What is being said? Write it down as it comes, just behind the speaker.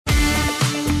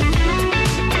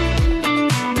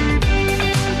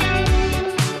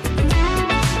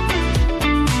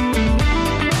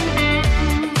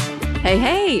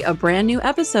Hey, a brand new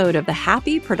episode of the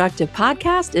Happy Productive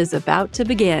Podcast is about to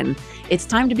begin. It's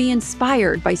time to be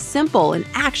inspired by simple and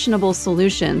actionable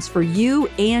solutions for you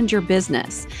and your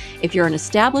business. If you're an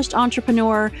established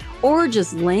entrepreneur or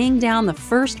just laying down the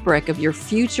first brick of your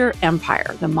future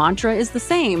empire, the mantra is the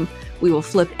same. We will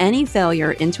flip any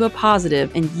failure into a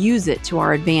positive and use it to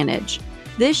our advantage.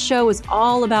 This show is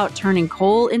all about turning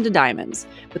coal into diamonds.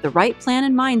 With the right plan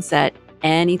and mindset,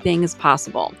 anything is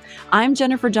possible. I'm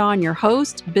Jennifer John, your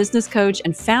host, business coach,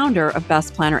 and founder of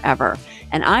Best Planner Ever,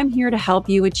 and I'm here to help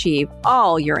you achieve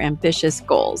all your ambitious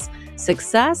goals.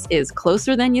 Success is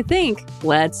closer than you think.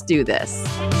 Let's do this.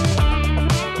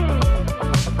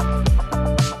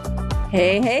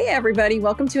 Hey, everybody.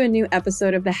 Welcome to a new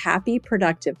episode of the Happy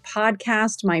Productive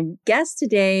Podcast. My guest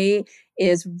today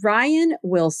is Ryan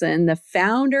Wilson, the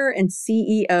founder and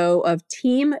CEO of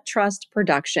Team Trust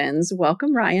Productions.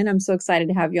 Welcome, Ryan. I'm so excited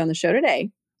to have you on the show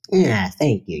today. Yeah,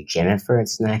 thank you, Jennifer.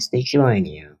 It's nice to join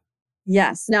you.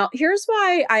 Yes. Now, here's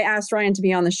why I asked Ryan to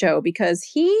be on the show, because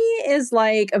he is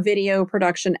like a video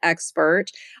production expert.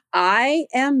 I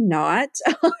am not.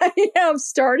 I have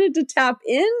started to tap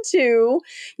into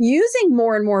using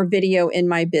more and more video in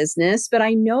my business, but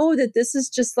I know that this is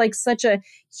just like such a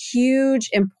huge,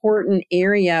 important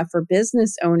area for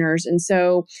business owners. And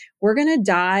so we're going to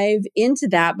dive into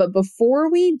that. But before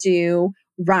we do,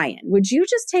 Ryan, would you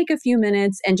just take a few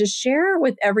minutes and just share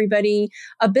with everybody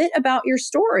a bit about your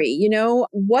story? You know,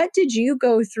 what did you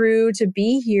go through to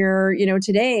be here,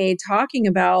 today talking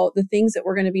about the things that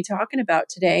we're going to be talking about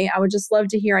today? I would just love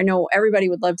to hear. I know everybody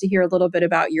would love to hear a little bit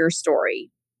about your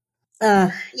story.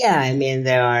 There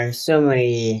are so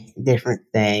many different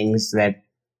things that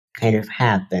kind of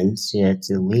happened to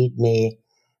lead me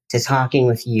to talking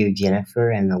with you,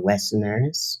 Jennifer, and the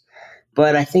listeners.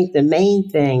 But I think the main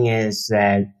thing is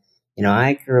that,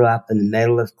 I grew up in the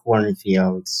middle of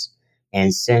cornfields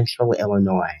in central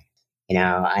Illinois.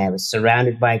 I was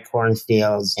surrounded by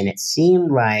cornfields, and it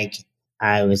seemed like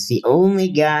I was the only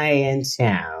guy in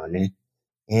town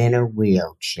in a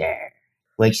wheelchair,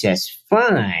 which is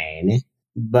fine.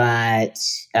 But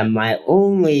my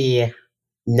only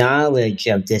knowledge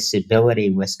of disability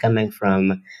was coming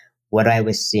from what I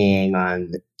was seeing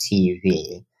on the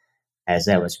TV as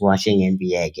I was watching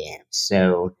NBA games.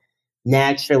 So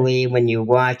naturally, when you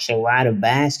watch a lot of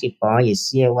basketball, you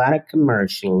see a lot of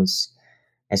commercials,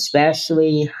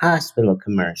 especially hospital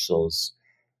commercials,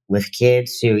 with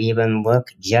kids who even look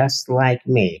just like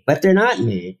me. But they're not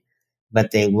me,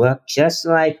 but they look just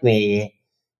like me.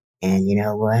 And you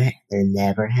know what? They're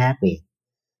never happy.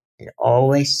 They're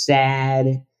always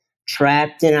sad,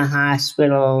 trapped in a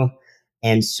hospital,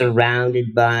 and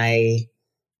surrounded by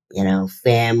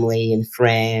family and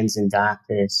friends and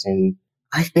doctors. And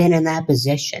I've been in that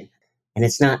position, and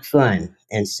it's not fun.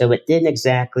 And so it didn't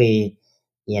exactly,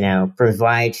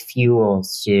 provide fuel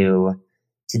to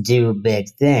do big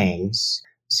things.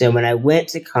 So when I went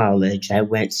to college, I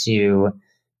went to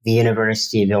the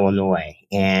University of Illinois,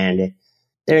 and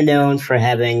they're known for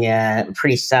having a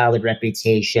pretty solid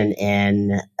reputation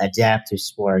in adaptive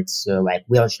sports. So like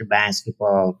wheelchair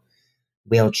basketball,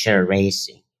 wheelchair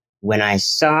racing. When I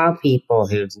saw people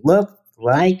who looked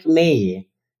like me,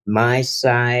 my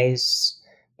size,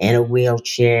 in a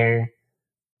wheelchair,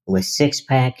 with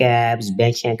six-pack abs,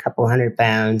 benching a couple 100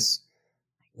 pounds,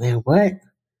 man,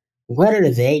 what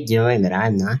are they doing that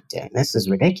I'm not doing? This is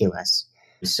ridiculous.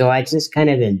 So I just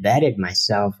kind of embedded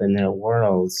myself in their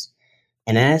worlds.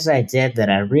 And as I did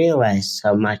that, I realized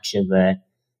how much of a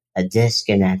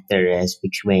disconnect there is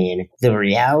between the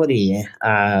reality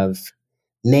of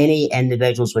many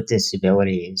individuals with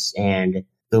disabilities and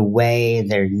the way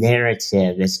their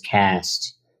narrative is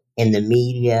cast in the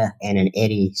media and in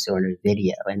any sort of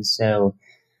video. And so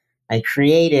I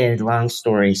created, long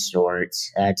story short,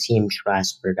 Team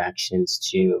Trust Productions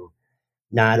to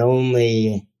not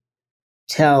only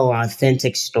tell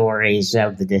authentic stories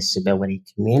of the disability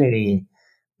community,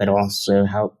 but also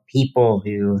help people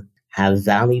who have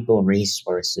valuable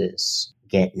resources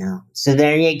get known. So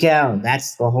there you go.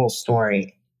 That's the whole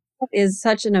story. Is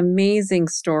such an amazing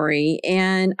story.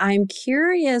 And I'm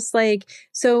curious,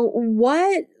 so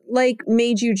what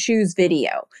made you choose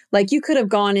video? Like, you could have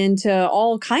gone into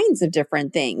all kinds of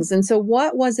different things. And so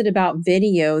what was it about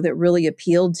video that really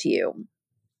appealed to you?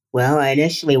 Well, I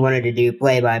initially wanted to do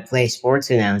play-by-play sports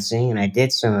announcing, and I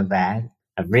did some of that.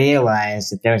 I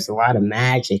realized that there's a lot of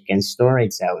magic in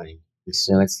storytelling. And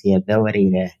so it's the ability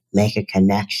to make a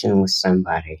connection with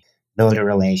somebody, build a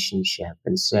relationship.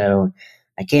 And so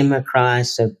I came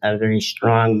across a very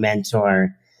strong mentor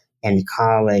in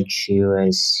college who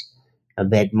was a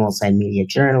big multimedia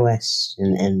journalist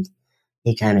and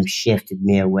he kind of shifted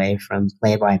me away from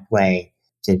play by play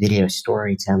to video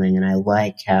storytelling. And I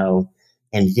like how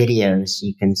in videos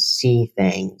you can see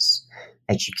things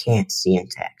that you can't see in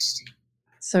text.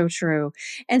 So true.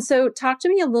 And so talk to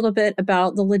me a little bit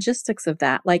about the logistics of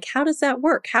that. Like how does that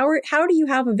work? How do you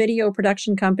have a video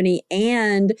production company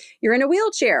and you're in a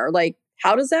wheelchair? Like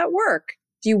how does that work?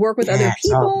 Do you work with other Yeah,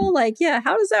 people? Like, yeah,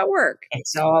 how does that work?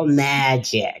 it's all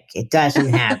magic. It doesn't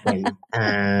happen.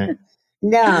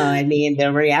 No, I mean,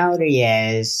 the reality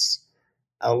is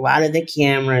a lot of the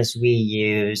cameras we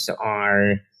use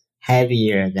are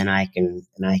heavier than I can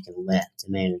lift. I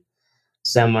mean,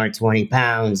 some are 20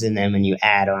 pounds, and then when you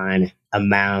add on a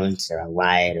mount or a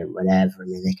light or whatever, I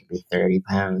mean, they could be 30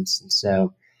 pounds. And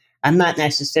so I'm not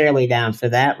necessarily down for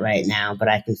that right now, but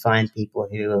I can find people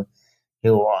who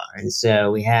are. And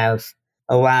so we have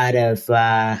a lot of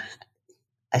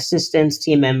assistants,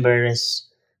 team members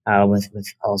with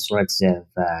all sorts of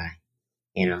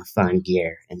fun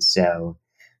gear, and so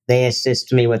they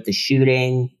assist me with the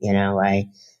shooting. I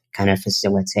kind of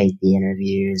facilitate the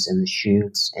interviews and the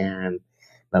shoots,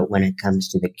 but when it comes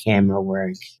to the camera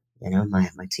work,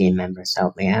 my team members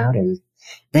help me out, and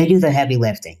they do the heavy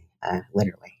lifting,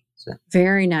 literally. So.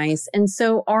 Very nice. And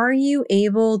so are you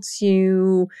able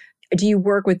to do you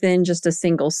work within just a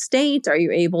single state? Are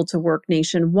you able to work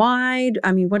nationwide?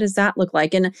 I mean, what does that look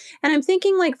like? And I'm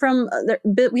thinking like from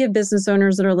we have business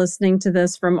owners that are listening to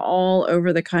this from all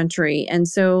over the country. And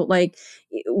so like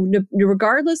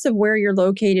regardless of where you're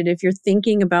located, if you're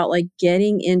thinking about like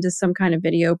getting into some kind of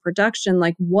video production,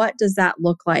 like what does that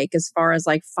look like as far as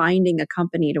like finding a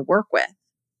company to work with?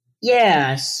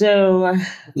 Yeah, so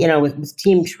with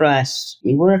Team Trust,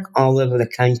 we work all over the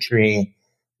country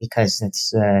because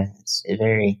it's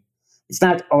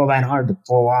not all that hard to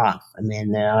pull off. I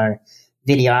mean, there are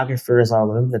videographers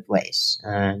all over the place,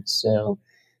 so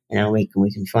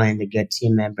we can find a good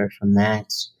team member from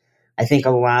that. I think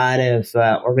a lot of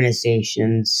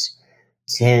organizations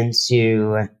tend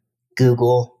to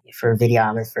Google for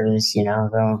videographers.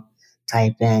 They'll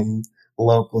type in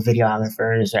local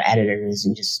videographers or editors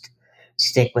and just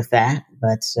stick with that.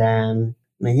 But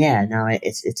yeah, no,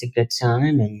 it's a good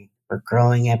time, and we're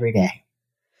growing every day.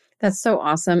 That's so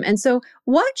awesome. And so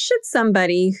what should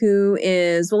somebody who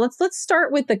is, well, let's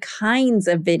start with the kinds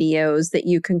of videos that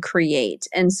you can create.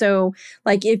 And so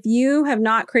like if you have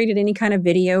not created any kind of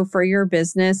video for your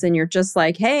business and you're just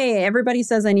like, hey, everybody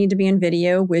says I need to be in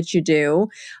video, which you do.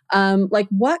 Like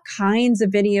what kinds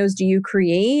of videos do you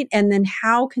create? And then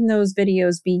how can those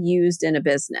videos be used in a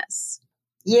business?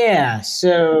 Yeah,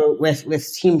 so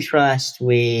with Team Trust,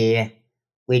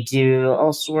 we do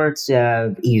all sorts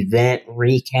of event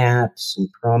recaps and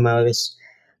promos.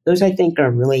 Those I think are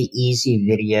really easy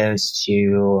videos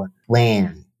to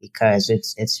plan because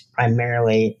it's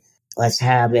primarily let's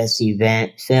have this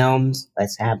event filmed,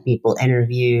 let's have people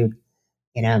interviewed,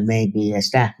 maybe a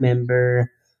staff member,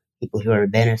 people who are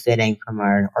benefiting from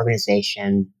our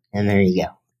organization, and there you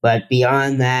go. But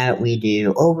beyond that, we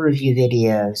do overview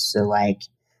videos, so like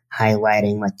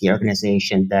highlighting what the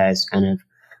organization does kind of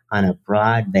on a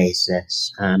broad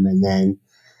basis. And then,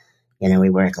 we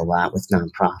work a lot with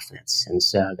nonprofits. And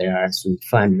so there are some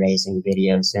fundraising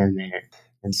videos in there.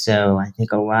 And so I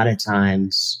think a lot of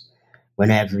times,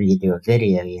 whenever you do a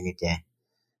video, you need to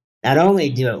not only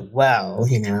do it well,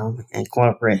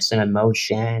 incorporate some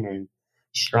emotion and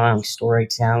strong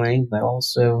storytelling, but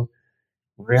also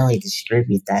really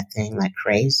distribute that thing like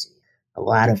crazy. A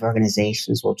lot of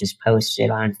organizations will just post it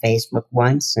on Facebook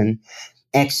once and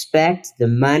expect the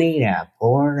money to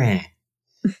pour in.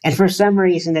 And for some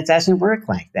reason, it doesn't work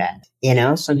like that.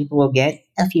 Some people will get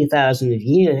a few thousand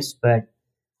views, but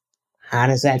how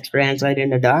does that translate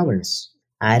into dollars?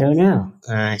 I don't know.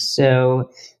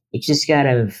 So you just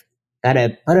gotta put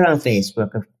it on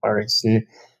Facebook, of course, and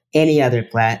any other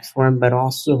platform, but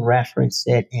also reference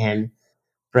it in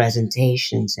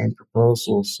presentations and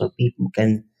proposals so people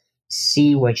can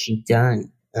see what you've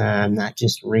done, not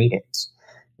just read it.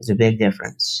 There's a big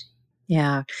difference.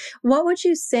 Yeah. What would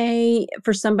you say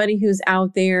for somebody who's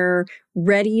out there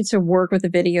ready to work with a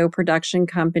video production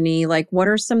company? Like what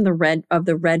are some of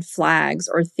the red flags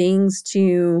or things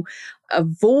to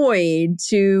avoid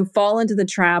to fall into the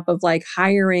trap of like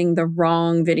hiring the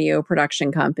wrong video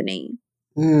production company?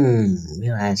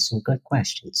 You asked some good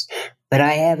questions, but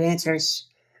I have answers.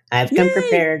 I've come Yay!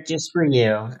 prepared just for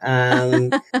you.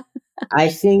 I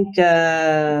think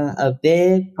a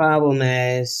big problem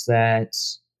is that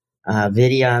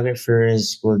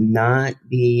videographers will not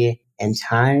be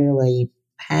entirely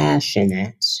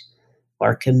passionate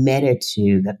or committed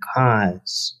to the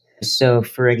cause. So,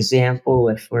 for example,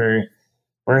 if we're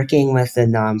working with the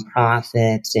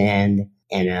nonprofits and,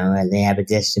 they have a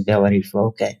disability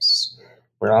focus.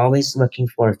 We're always looking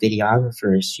for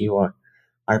videographers who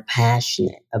are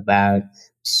passionate about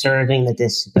serving the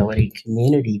disability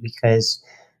community, because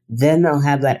then they'll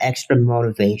have that extra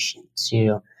motivation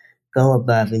to go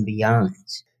above and beyond.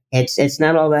 It's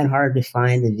not all that hard to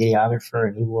find a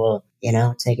videographer who will,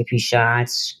 take a few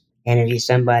shots, interview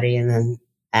somebody, and then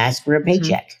ask for a Hmm.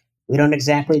 paycheck. We don't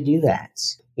exactly do that,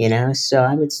 So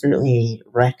I would certainly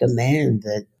recommend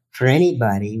that for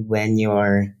anybody, when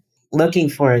you're looking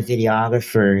for a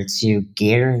videographer, to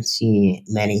guarantee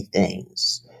many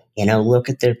things. Look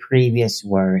at their previous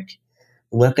work,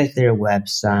 look at their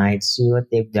website, see what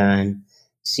they've done,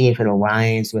 see if it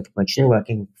aligns with what you're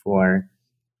looking for.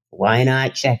 Why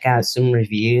not check out some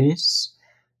reviews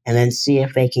and then see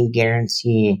if they can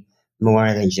guarantee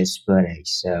more than just footage?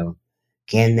 So,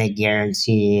 can they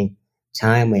guarantee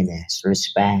timeliness,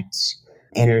 respect,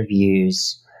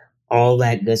 interviews, all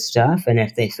that good stuff? And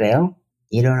if they fail,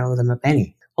 you don't owe them a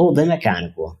penny. Hold them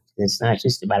accountable. It's not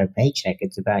just about a paycheck,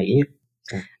 it's about you.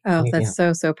 So, Oh, there you that's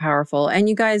go. so, so powerful. And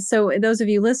you guys, so those of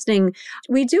you listening,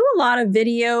 we do a lot of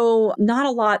video, not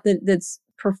a lot that's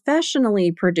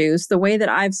professionally produced. The way that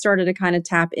I've started to kind of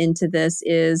tap into this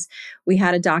is we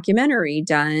had a documentary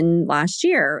done last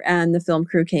year, and the film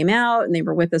crew came out and they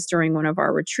were with us during one of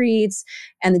our retreats.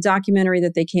 And the documentary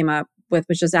that they came up with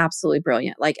was just absolutely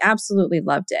brilliant, like, absolutely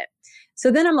loved it.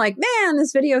 So then I'm like, man,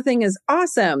 this video thing is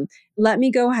awesome. Let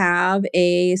me go have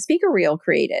a speaker reel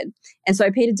created. And so I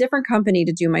paid a different company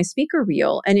to do my speaker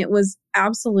reel, and it was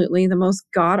absolutely the most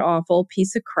god awful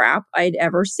piece of crap I'd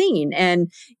ever seen.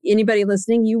 And anybody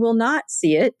listening, you will not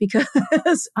see it because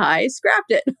I scrapped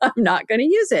it. I'm not going to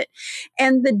use it.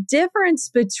 And the difference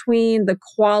between the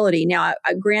quality, now,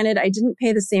 granted, I didn't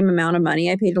pay the same amount of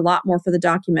money. I paid a lot more for the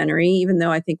documentary, even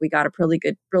though I think we got a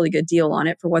really good deal on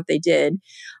it for what they did.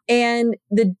 And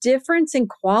the difference in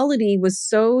quality was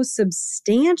so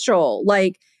substantial.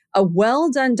 Like, a well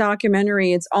done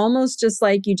documentary, it's almost just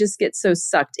like you just get so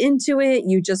sucked into it.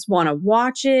 You just want to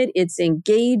watch it. It's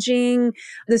engaging.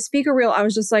 The speaker reel, I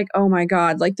was just like, oh my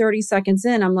God, like 30 seconds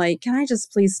in, I'm like, can I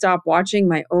just please stop watching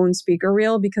my own speaker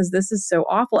reel because this is so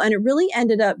awful? And it really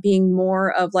ended up being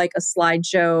more of like a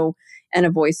slideshow and a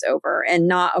voiceover, and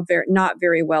not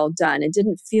very well done. It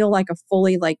didn't feel like a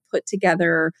fully like put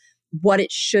together what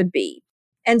it should be.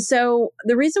 And so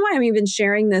the reason why I'm even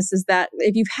sharing this is that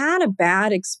if you've had a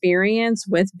bad experience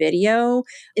with video,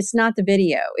 it's not the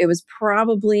video. It was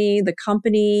probably the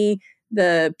company,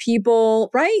 the people,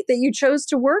 right, that you chose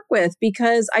to work with,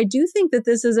 because I do think that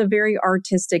this is a very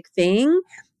artistic thing.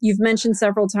 You've mentioned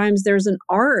several times there's an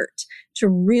art to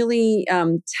really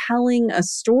telling a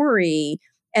story,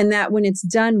 and that when it's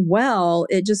done well,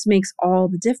 it just makes all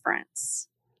the difference.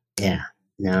 Yeah.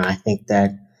 No, I think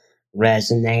that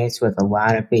resonates with a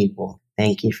lot of people.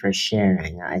 Thank you for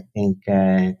sharing. I think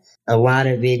a lot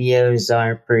of videos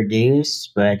are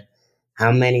produced, but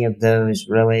how many of those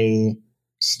really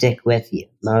stick with you?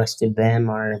 Most of them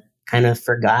are kind of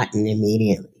forgotten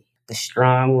immediately. The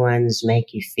strong ones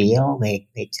make you feel, they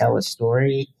tell a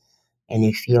story, and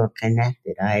you feel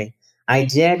connected. I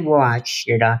did watch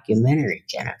your documentary,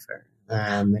 Jennifer, You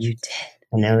and did.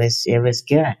 it was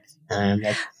good.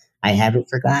 I haven't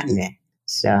forgotten it.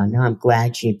 So no, I'm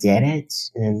glad you did it,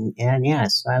 and yeah.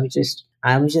 So I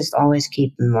was just always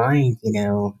keep in mind,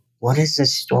 what is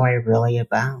this story really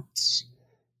about?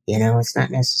 It's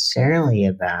not necessarily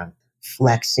about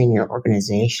flexing your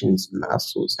organization's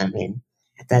muscles. I mean,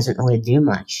 it doesn't really do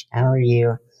much. How are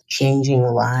you changing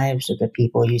the lives of the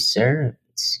people you serve?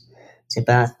 It's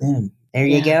about them. There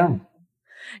you Yeah. go.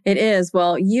 It is.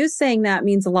 Well, you saying that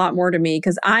means a lot more to me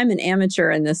because I'm an amateur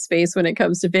in this space when it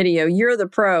comes to video. You're the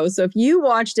pro. So if you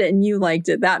watched it and you liked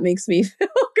it, that makes me feel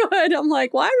good. I'm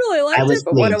like, well, I really I liked it, was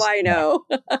but what do pleased. I Yeah, know?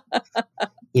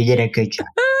 you did a good job.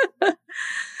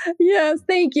 Yes,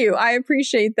 thank you. I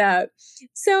appreciate that.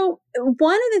 So,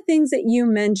 one of the things that you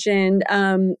mentioned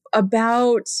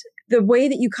about the way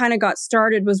that you kind of got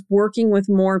started was working with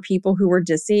more people who were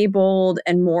disabled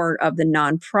and more of the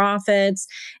nonprofits.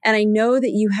 And I know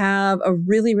that you have a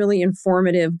really, really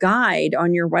informative guide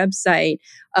on your website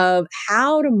of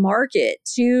how to market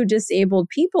to disabled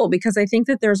people, because I think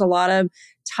that there's a lot of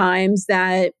times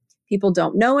that people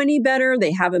don't know any better,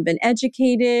 they haven't been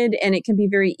educated, and it can be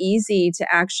very easy to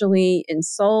actually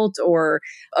insult or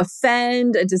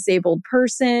offend a disabled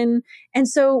person. And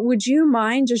so would you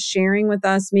mind just sharing with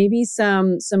us maybe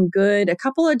some good, a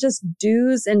couple of just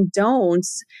do's and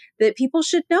don'ts that people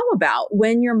should know about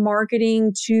when you're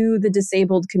marketing to the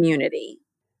disabled community?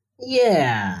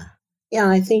 Yeah. Yeah,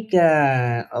 I think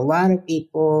a lot of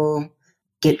people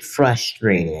get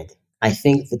frustrated. I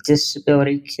think the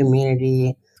disability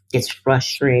community gets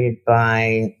frustrated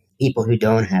by people who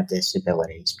don't have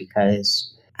disabilities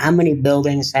because how many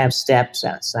buildings have steps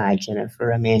outside,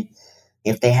 Jennifer? I mean,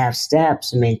 if they have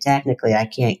steps, I mean, technically I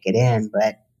can't get in,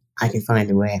 but I can find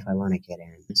a way if I want to get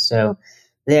in. So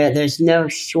there's no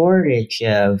shortage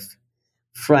of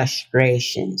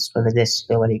frustrations for the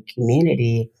disability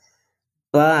community.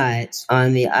 But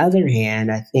on the other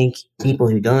hand, I think people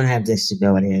who don't have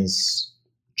disabilities,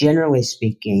 generally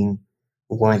speaking,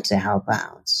 want to help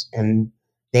out. And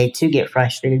they too get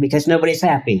frustrated because nobody's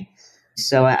happy.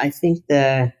 So I think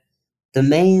the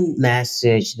main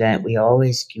message that we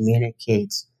always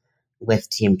communicate with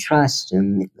Team Trust,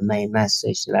 and the main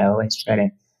message that I always try to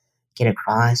get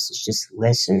across, is just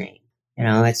listening. You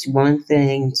know, it's one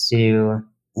thing to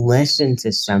listen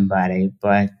to somebody,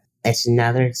 but it's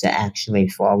another to actually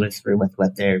follow through with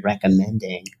what they're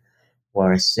recommending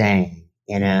or saying.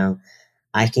 You know,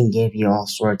 I can give you all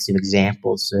sorts of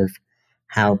examples of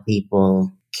how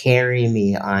people carry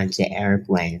me onto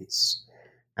airplanes.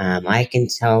 I can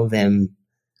tell them,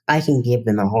 I can give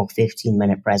them a whole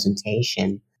 15-minute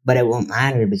presentation, but it won't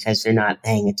matter because they're not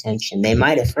paying attention. They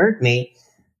might have heard me,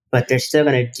 but they're still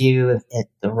going to do it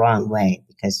the wrong way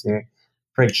because they're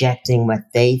projecting what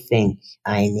they think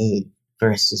I need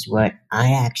versus what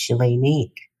I actually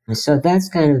need. And so that's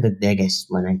kind of the biggest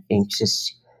one, I think,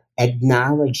 just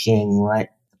acknowledging what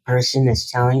the person is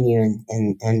telling you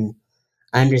and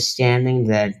understanding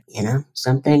that, you know,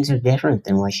 some things are different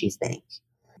than what you think.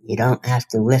 You don't have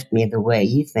to lift me the way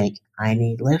you think I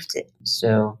need lifted.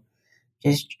 So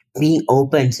just being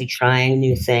open to trying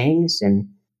new things. And,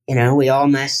 you know, we all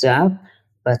mess up,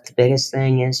 but the biggest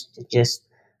thing is to just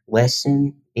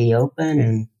listen, be open,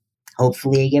 and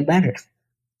hopefully you get better.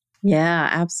 Yeah,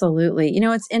 absolutely.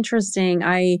 It's interesting.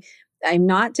 I'm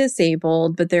not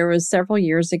disabled, but there was several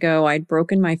years ago I'd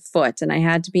broken my foot and I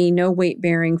had to be no weight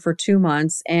bearing for 2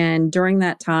 months. And during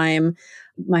that time,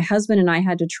 my husband and I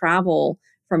had to travel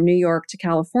from New York to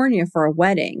California for a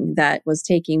wedding that was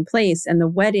taking place, and the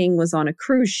wedding was on a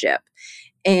cruise ship.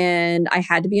 And I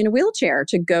had to be in a wheelchair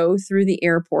to go through the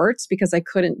airports because I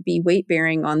couldn't be weight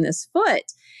bearing on this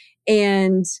foot.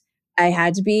 And I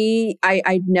had to be,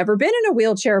 I'd never been in a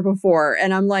wheelchair before.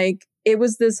 And I'm like, it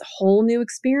was this whole new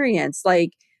experience.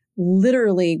 Like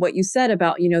literally what you said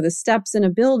about, the steps in a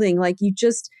building, like you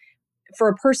just, for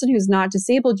a person who's not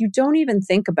disabled, you don't even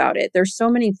think about it. There's so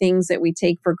many things that we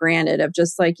take for granted of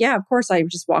just like, yeah, of course, I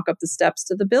just walk up the steps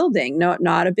to the building. No,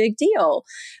 not a big deal.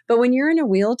 But when you're in a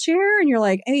wheelchair and you're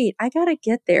like, hey, I got to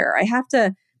get there. I have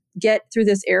to get through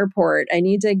this airport. I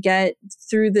need to get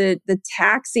through the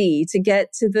taxi to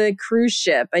get to the cruise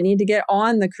ship. I need to get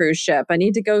on the cruise ship. I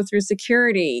need to go through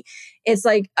security. It's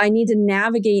like I need to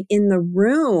navigate in the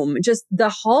room, just the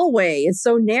hallway. It's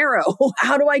so narrow.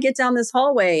 How do I get down this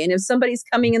hallway? And if somebody's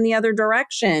coming in the other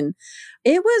direction,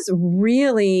 it was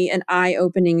really an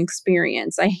eye-opening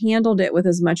experience. I handled it with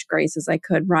as much grace as I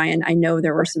could, Ryan. I know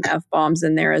there were some F-bombs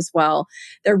in there as well.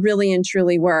 There really and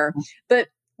truly were. But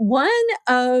one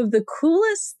of the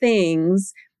coolest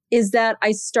things is that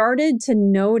I started to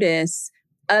notice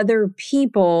other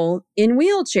people in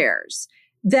wheelchairs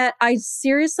that I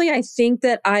think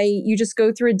that you just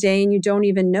go through a day and you don't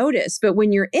even notice. But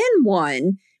when you're in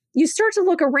one, you start to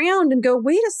look around and go,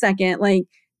 wait a second, like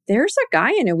there's a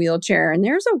guy in a wheelchair and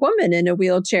there's a woman in a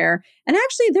wheelchair. And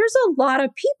actually there's a lot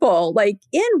of people like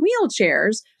in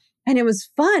wheelchairs. And it was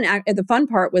fun. The fun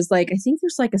part was like, I think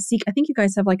there's like I think you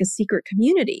guys have like a secret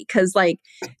community. Cause like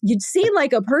you'd see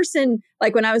like a person,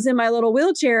 like when I was in my little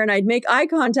wheelchair and I'd make eye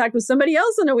contact with somebody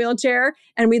else in a wheelchair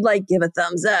and we'd like give a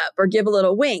thumbs up or give a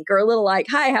little wink or a little like,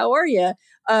 hi, how are you?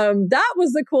 That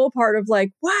was the cool part of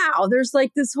like, wow, there's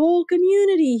like this whole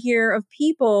community here of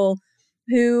people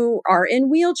who are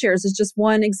in wheelchairs is just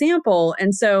one example.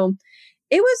 And so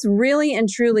it was really and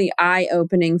truly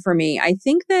eye-opening for me. I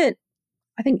think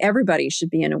everybody should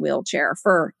be in a wheelchair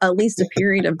for at least a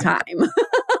period of time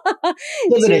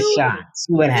Give it a to shot.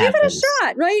 See what give it a happens.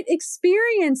 shot, right?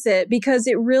 Experience it because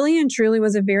it really and truly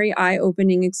was a very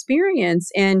eye-opening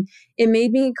experience. And it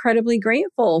made me incredibly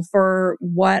grateful for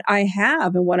what I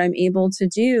have and what I'm able to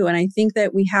do. And I think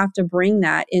that we have to bring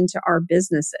that into our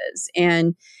businesses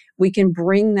and we can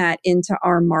bring that into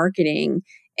our marketing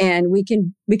and we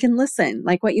can listen.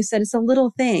 Like what you said, it's a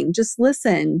little thing. Just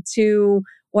listen to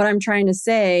what I'm trying to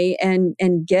say and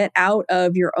get out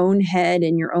of your own head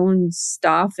and your own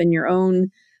stuff and your own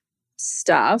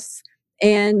stuff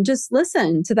and just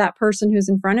listen to that person who's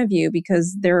in front of you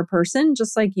because they're a person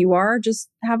just like you are, just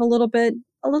have a little bit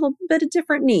of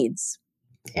different needs.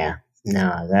 Yeah.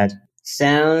 No, that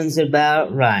Sounds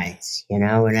about right.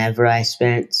 Whenever I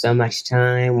spent so much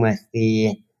time with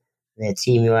the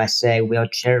Team USA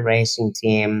wheelchair racing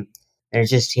team, they're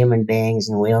just human beings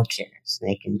in wheelchairs.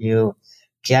 They can do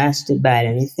just about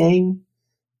anything.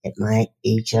 It might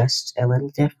be just a little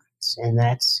different, and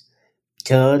that's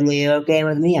totally okay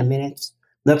with me. I mean, it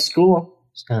looks cool,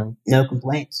 so no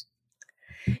complaints.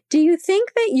 Do you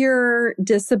think that your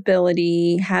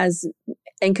disability has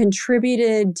and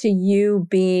contributed to you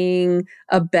being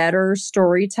a better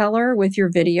storyteller with your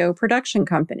video production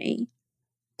company?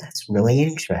 That's really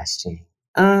interesting.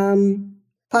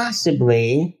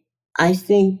 Possibly. I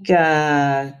think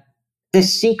the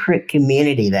secret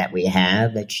community that we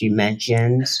have that you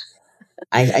mentioned,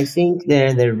 I think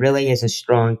there really is a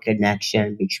strong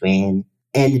connection between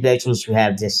individuals who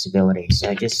have disabilities.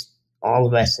 So just all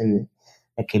of us in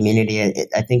the community,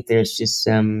 I think there's just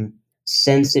some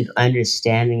sense of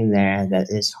understanding there that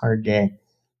is hard to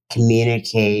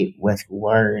communicate with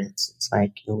words. It's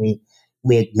like we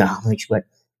acknowledge what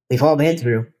we've all been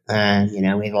through.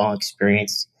 We've all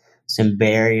experienced some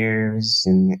barriers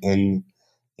and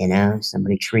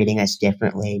somebody treating us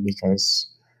differently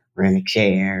because we're in a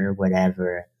chair or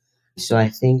whatever. So I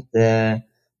think the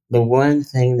one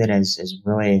thing that has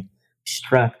really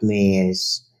struck me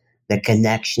is the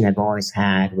connection I've always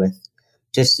had with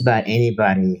just about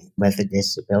anybody with a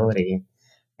disability.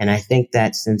 And I think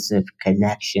that sense of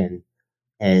connection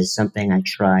is something I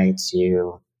try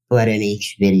to put in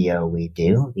each video we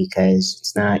do, because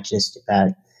it's not just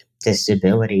about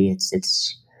disability,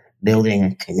 it's building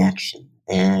a connection.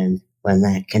 And when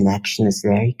that connection is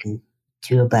there, you can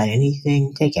do about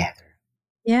anything together.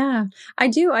 Yeah, I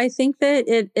do. I think that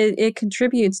it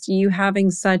contributes to you having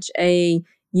such a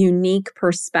unique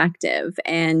perspective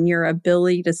and your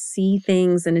ability to see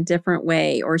things in a different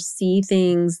way or see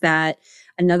things that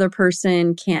another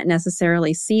person can't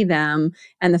necessarily see them.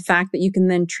 And the fact that you can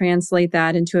then translate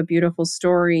that into a beautiful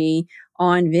story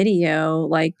on video,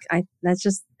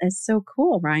 it's so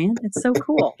cool, Ryan. It's so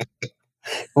cool.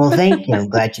 Well, thank you. I'm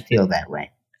glad you feel that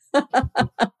way.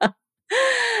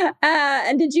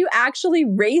 And did you actually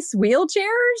race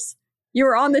wheelchairs? You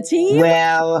were on the team?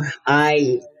 Well,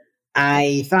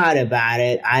 I thought about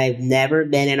it. I've never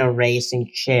been in a racing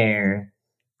chair,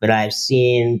 but I've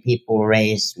seen people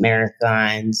race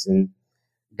marathons and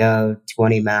go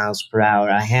 20 miles per hour.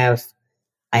 I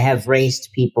have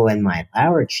raced people in my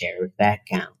power chair, if that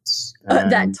counts.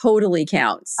 That totally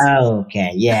counts. Oh,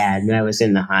 okay. Yeah, and I was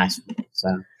in the hospital,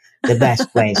 so the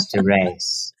best place to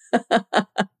race.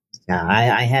 No,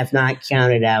 I have not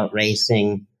counted out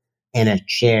racing in a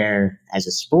chair as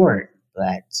a sport,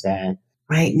 but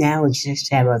right now we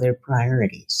just have other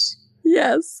priorities.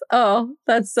 Yes. Oh,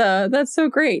 that's so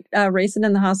great. Racing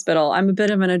in the hospital. I'm a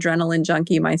bit of an adrenaline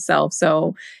junkie myself,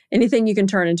 so anything you can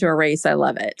turn into a race, I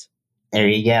love it. There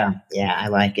you go. Yeah, I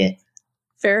like it.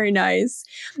 Very nice.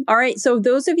 All right. So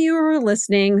those of you who are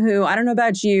listening who, I don't know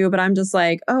about you, but I'm just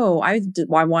like, oh, I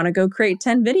want to go create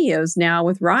 10 videos now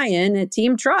with Ryan at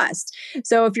Team Trust.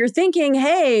 So if you're thinking,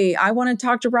 hey, I want to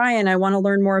talk to Ryan, I want to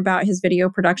learn more about his video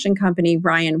production company,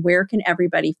 Ryan, where can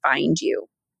everybody find you?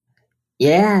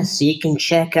 Yeah, so you can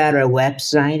check out our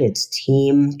website. It's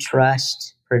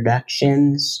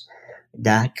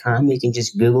teamtrustproductions.com. You can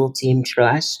just Google Team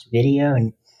Trust video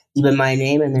and even my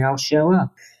name, and they'll show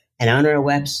up. And on our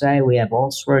website, we have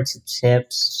all sorts of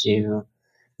tips to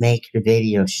make your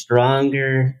video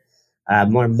stronger,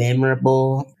 more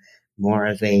memorable, more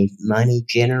of a money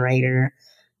generator,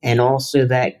 and also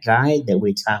that guide that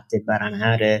we talked about on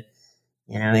how to,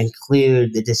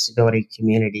 include the disability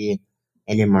community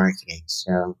in your marketing.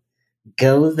 So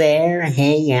go there,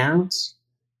 hang out,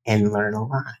 and learn a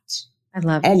lot. I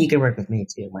love it. And you can work with me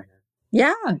too. Why not?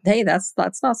 Yeah. Hey, that's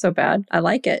not so bad. I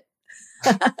like it.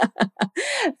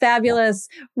 Fabulous.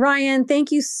 Ryan,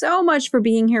 thank you so much for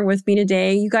being here with me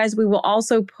today. You guys, we will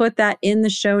also put that in the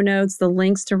show notes, the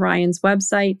links to Ryan's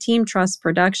website, Team Trust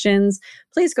Productions.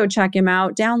 Please go check him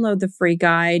out, download the free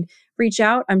guide, reach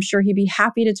out. I'm sure he'd be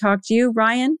happy to talk to you.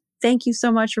 Ryan, thank you so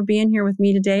much for being here with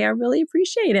me today. I really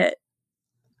appreciate it.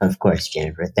 Of course,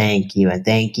 Jennifer. Thank you. And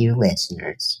thank you,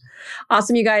 listeners.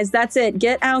 Awesome, you guys. That's it.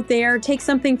 Get out there, take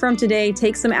something from today,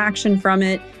 take some action from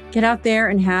it. Get out there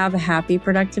and have a happy,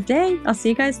 productive day. I'll see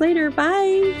you guys later.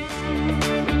 Bye.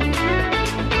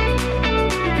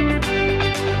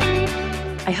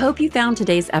 I hope you found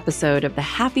today's episode of the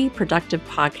Happy Productive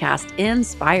Podcast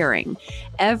inspiring.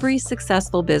 Every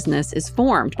successful business is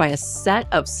formed by a set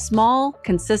of small,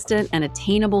 consistent, and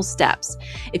attainable steps.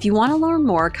 If you want to learn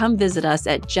more, come visit us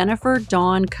at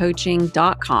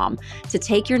jenniferdawncoaching.com to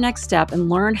take your next step and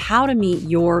learn how to meet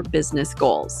your business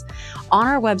goals. On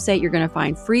our website, you're going to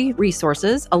find free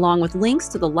resources along with links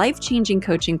to the life-changing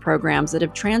coaching programs that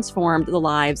have transformed the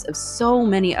lives of so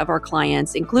many of our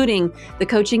clients, including the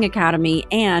Coaching Academy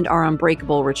and our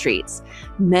Unbreakable retreats.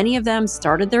 Many of them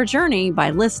started their journey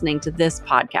by listening to this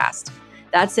podcast.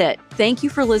 That's it. Thank you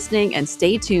for listening and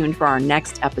stay tuned for our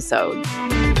next episode.